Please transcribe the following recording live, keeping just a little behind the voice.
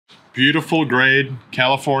beautiful grade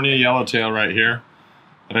California yellowtail right here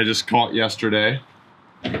that I just caught yesterday.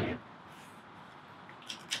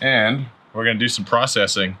 And we're gonna do some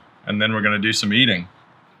processing and then we're gonna do some eating.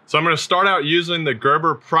 So I'm gonna start out using the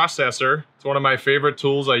Gerber processor. It's one of my favorite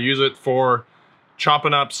tools. I use it for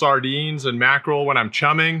chopping up sardines and mackerel when I'm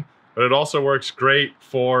chumming, but it also works great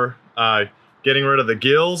for getting rid of the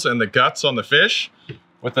gills and the guts on the fish.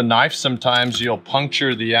 With a knife, sometimes you'll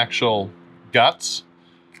puncture the actual guts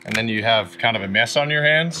and then you have kind of a mess on your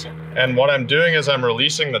hands. And what I'm doing is I'm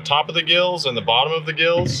releasing the top of the gills and the bottom of the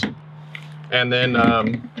gills. And then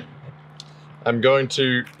I'm going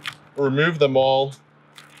to remove them all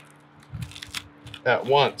at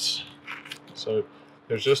once. So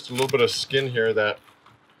there's just a little bit of skin here that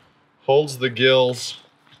holds the gills.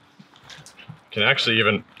 You can actually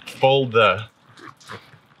even fold the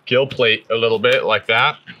gill plate a little bit like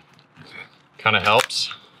that. Kind of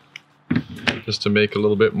helps just to make a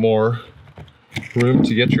little bit more room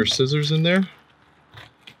to get your scissors in there.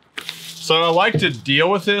 So I like to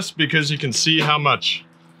deal with this because you can see how much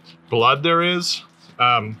blood there is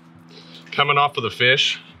coming off of the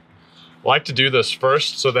fish. I like to do this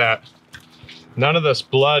first so that none of this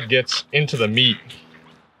blood gets into the meat.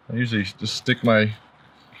 I usually just stick my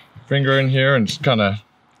finger in here and just kind of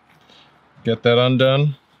get that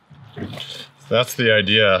undone. That's the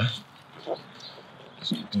idea.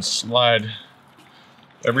 So you can slide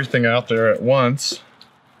everything out there at once.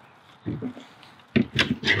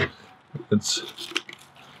 It's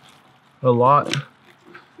a lot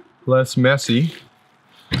less messy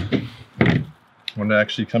when it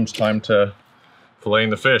actually comes time to filleting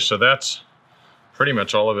the fish. So that's pretty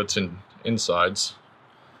much all of its insides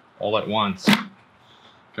all at once.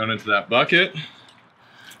 Going into that bucket,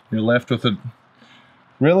 you're left with a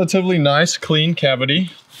relatively nice clean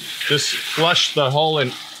cavity. Just flush the whole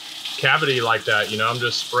cavity like that, you know, I'm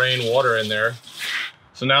just spraying water in there.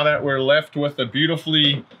 So now that we're left with a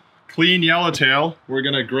beautifully clean yellowtail, we're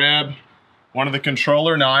gonna grab one of the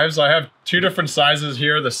controller knives. I have two different sizes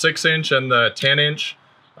here, the 6-inch and the 10-inch.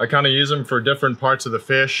 I kind of use them for different parts of the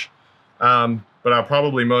fish, but I'll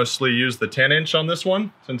probably mostly use the 10-inch on this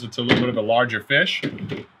one since it's a little bit of a larger fish.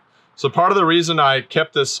 So part of the reason I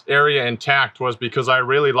kept this area intact was because I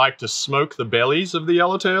really like to smoke the bellies of the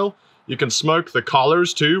yellowtail. You can smoke the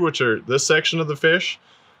collars too, which are this section of the fish.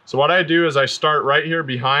 So what I do is I start right here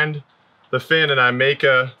behind the fin and I make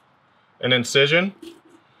an incision,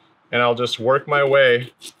 and I'll just work my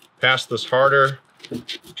way past this harder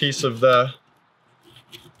piece of the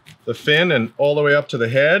fin and all the way up to the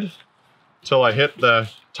head till I hit the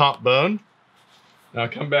top bone. Now I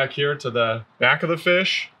come back here to the back of the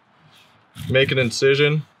fish, make an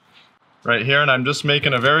incision right here, and I'm just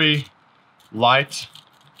making a very light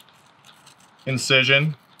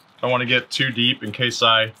incision. I don't want to get too deep in case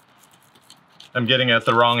I'm getting at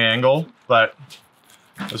the wrong angle, but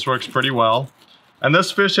this works pretty well. And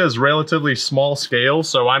this fish has relatively small scales,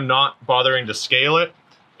 so I'm not bothering to scale it.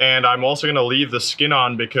 And I'm also going to leave the skin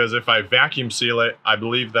on because if I vacuum seal it, I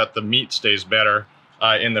believe that the meat stays better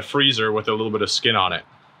in the freezer with a little bit of skin on it.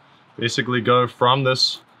 Basically go from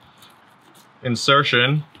this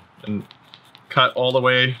insertion and cut all the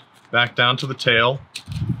way back down to the tail.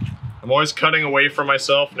 I'm always cutting away from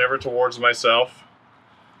myself, never towards myself.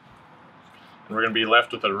 And we're going to be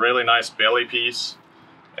left with a really nice belly piece,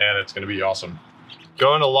 and it's going to be awesome.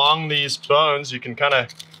 Going along these bones, you can kind of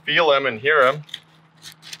feel them and hear them.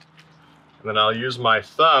 And then I'll use my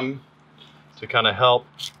thumb to kind of help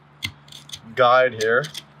guide here.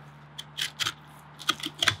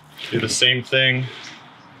 Do the same thing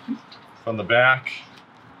from the back.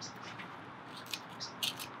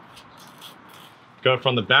 Go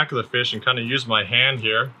from the back of the fish and kind of use my hand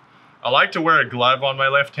here. I like to wear a glove on my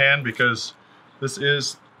left hand because this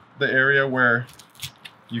is the area where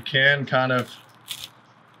you can kind of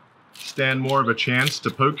stand more of a chance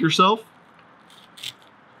to poke yourself.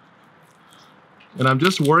 And I'm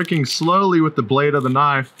just working slowly with the blade of the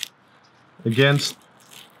knife against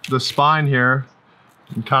the spine here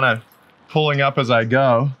and kind of pulling up as I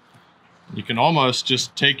go. You can almost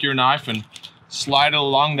just take your knife and slide it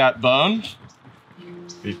along that bone.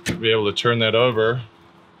 Be able to turn that over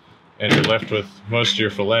and you're left with most of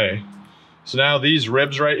your fillet. So now these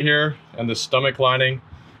ribs right here and the stomach lining,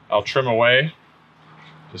 I'll trim away.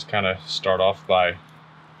 Just kind of start off by...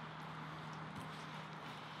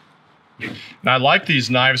 Now I like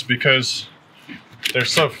these knives because they're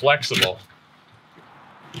so flexible.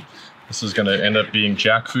 This is gonna end up being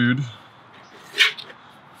Jack food.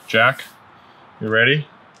 Jack, you ready?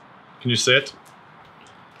 Can you sit?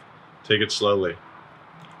 Take it slowly.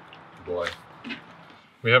 Good boy.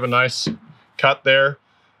 We have a nice cut there.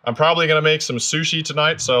 I'm probably gonna make some sushi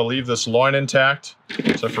tonight, so I'll leave this loin intact.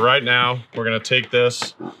 So for right now, we're gonna take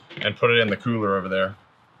this and put it in the cooler over there.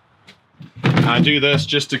 I do this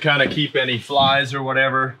just to kind of keep any flies or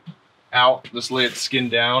whatever out. Just lay it skin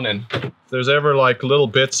down, and if there's ever like little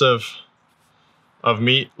bits of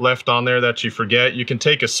meat left on there that you forget, you can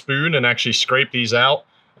take a spoon and actually scrape these out.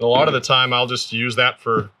 And a lot of the time I'll just use that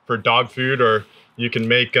for dog food, or you can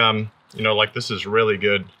make, you know, like this is really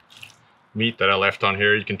good meat that I left on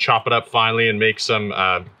here. You can chop it up finely and make some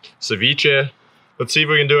ceviche. Let's see if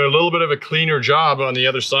we can do a little bit of a cleaner job on the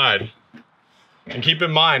other side. And keep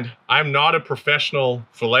in mind, I'm not a professional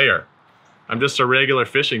filleter. I'm just a regular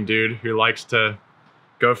fishing dude who likes to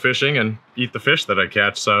go fishing and eat the fish that I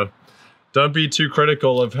catch. So don't be too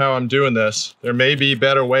critical of how I'm doing this. There may be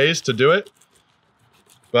better ways to do it,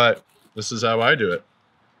 but this is how I do it.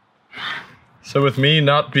 So with me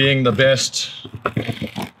not being the best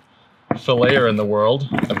filleter in the world,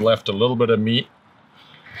 I've left a little bit of meat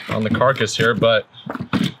on the carcass here, but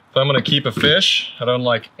if I'm gonna keep a fish, I don't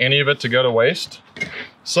like any of it to go to waste.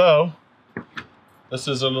 So this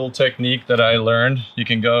is a little technique that I learned. You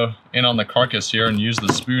can go in on the carcass here and use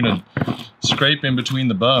the spoon and scrape in between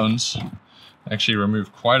the bones. Actually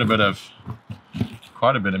remove quite a bit of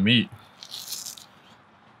meat.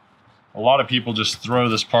 A lot of people just throw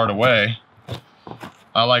this part away.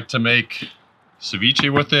 I like to make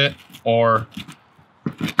ceviche with it, or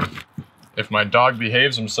if my dog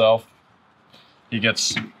behaves himself, he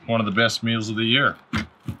gets one of the best meals of the year.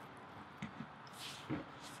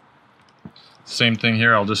 Same thing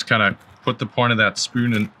here, I'll just kind of put the point of that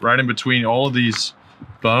spoon in right in between all of these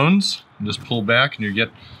bones and just pull back, and you get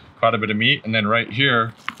quite a bit of meat. And then right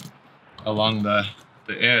here along the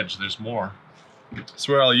edge, there's more. That's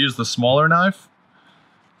where I'll use the smaller knife.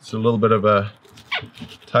 It's a little bit of a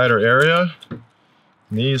tighter area. And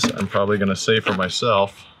these I'm probably gonna save for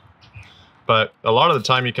myself. But a lot of the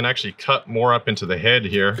time you can actually cut more up into the head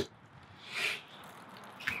here.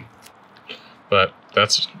 But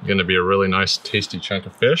that's gonna be a really nice tasty chunk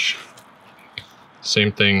of fish.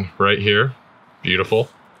 Same thing right here, beautiful.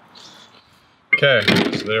 Okay,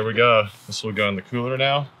 so there we go. This will go in the cooler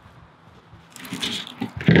now.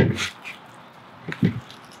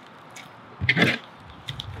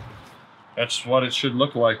 That's what it should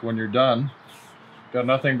look like when you're done. Got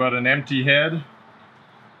nothing but an empty head,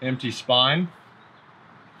 empty spine.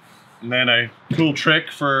 And then a cool trick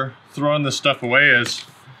for throwing this stuff away is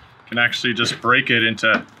you can actually just break it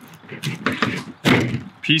into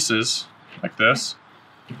pieces like this.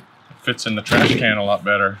 It fits in the trash can a lot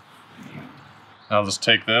better. I'll just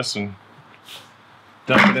take this and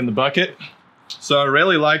dump it in the bucket. So I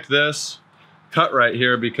really like this cut right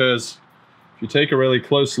here because if you take a really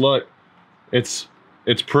close look, it's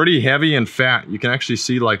pretty heavy and fat. You can actually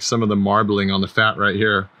see like some of the marbling on the fat right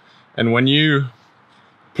here. And when you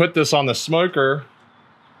put this on the smoker,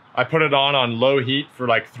 I put it on low heat for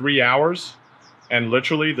like 3 hours. And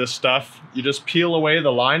literally this stuff, you just peel away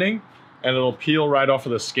the lining and it'll peel right off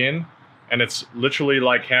of the skin. And it's literally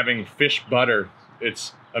like having fish butter.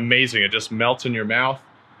 It's amazing. It just melts in your mouth.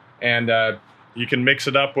 And you can mix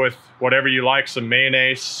it up with whatever you like, some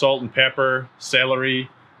mayonnaise, salt and pepper, celery,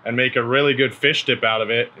 and make a really good fish dip out of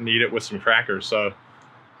it and eat it with some crackers. So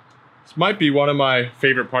this might be one of my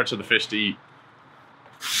favorite parts of the fish to eat.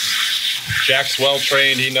 Jack's well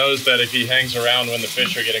trained. He knows that if he hangs around when the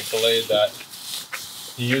fish are getting filleted, that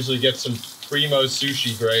he usually gets some primo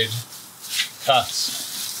sushi grade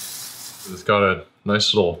cuts. It's got a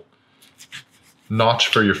nice little notch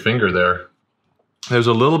for your finger there. There's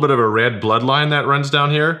a little bit of a red bloodline that runs down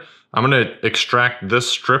here. I'm gonna extract this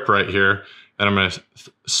strip right here, and I'm gonna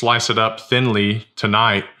slice it up thinly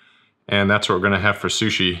tonight, and that's what we're gonna have for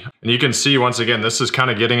sushi. And you can see, once again, this is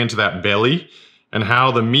kind of getting into that belly and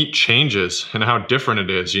how the meat changes and how different it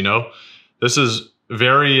is, you know? This is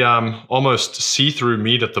very almost see-through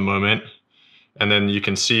meat at the moment, and then you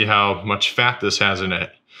can see how much fat this has in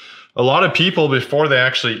it. A lot of people, before they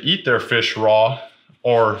actually eat their fish raw,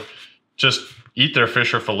 or just eat their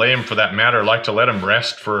fish or fillet them for that matter, like to let them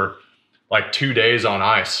rest for like 2 days on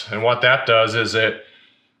ice. And what that does is it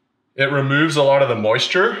removes a lot of the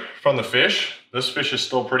moisture from the fish. This fish is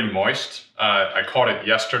still pretty moist. I caught it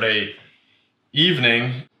yesterday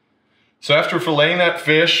evening. So after filleting that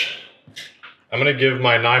fish, I'm gonna give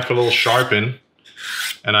my knife a little sharpen.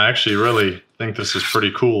 And I actually really think this is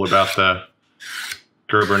pretty cool about the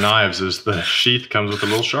Gerber knives, is the sheath comes with a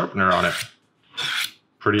little sharpener on it.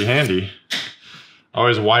 Pretty handy. I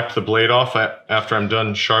always wipe the blade off after I'm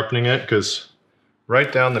done sharpening it, because right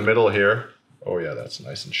down the middle here, oh yeah, that's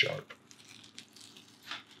nice and sharp.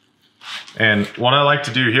 And what I like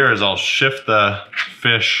to do here is I'll shift the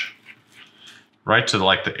fish right to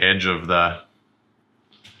like the edge of the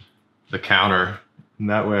counter. And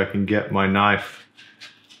that way I can get my knife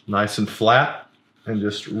nice and flat and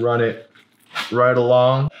just run it right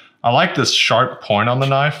along. I like this sharp point on the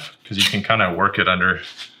knife because you can kind of work it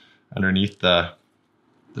underneath the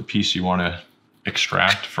piece you want to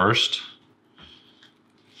extract first.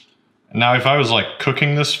 Now, if I was like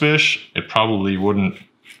cooking this fish, it probably wouldn't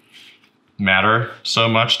matter so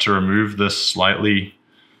much to remove this slightly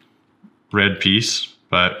red piece,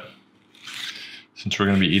 but since we're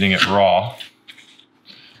going to be eating it raw,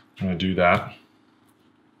 I'm going to do that.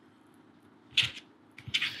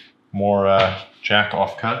 More jack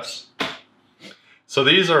off cuts. So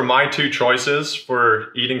these are my two choices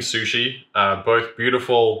for eating sushi, both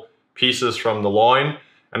beautiful pieces from the loin,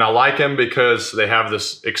 and I like them because they have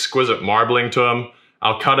this exquisite marbling to them.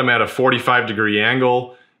 I'll cut them at a 45-degree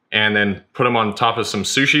angle and then put them on top of some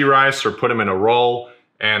sushi rice or put them in a roll.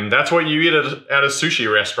 And that's what you eat at a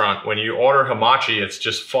sushi restaurant. When you order hamachi, it's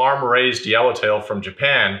just farm-raised yellowtail from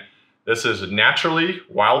Japan. This is naturally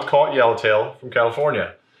wild-caught yellowtail from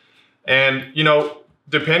California. And, you know,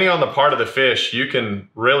 depending on the part of the fish, you can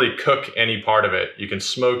really cook any part of it. You can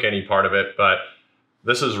smoke any part of it, but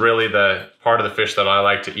this is really the part of the fish that I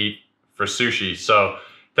like to eat for sushi. So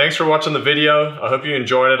thanks for watching the video. I hope you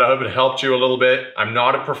enjoyed it. I hope it helped you a little bit. I'm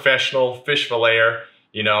not a professional fish filleter.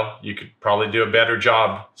 You know, you could probably do a better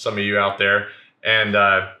job, some of you out there. And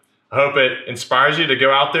I hope it inspires you to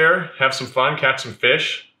go out there, have some fun, catch some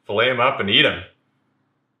fish, fillet them up and eat them.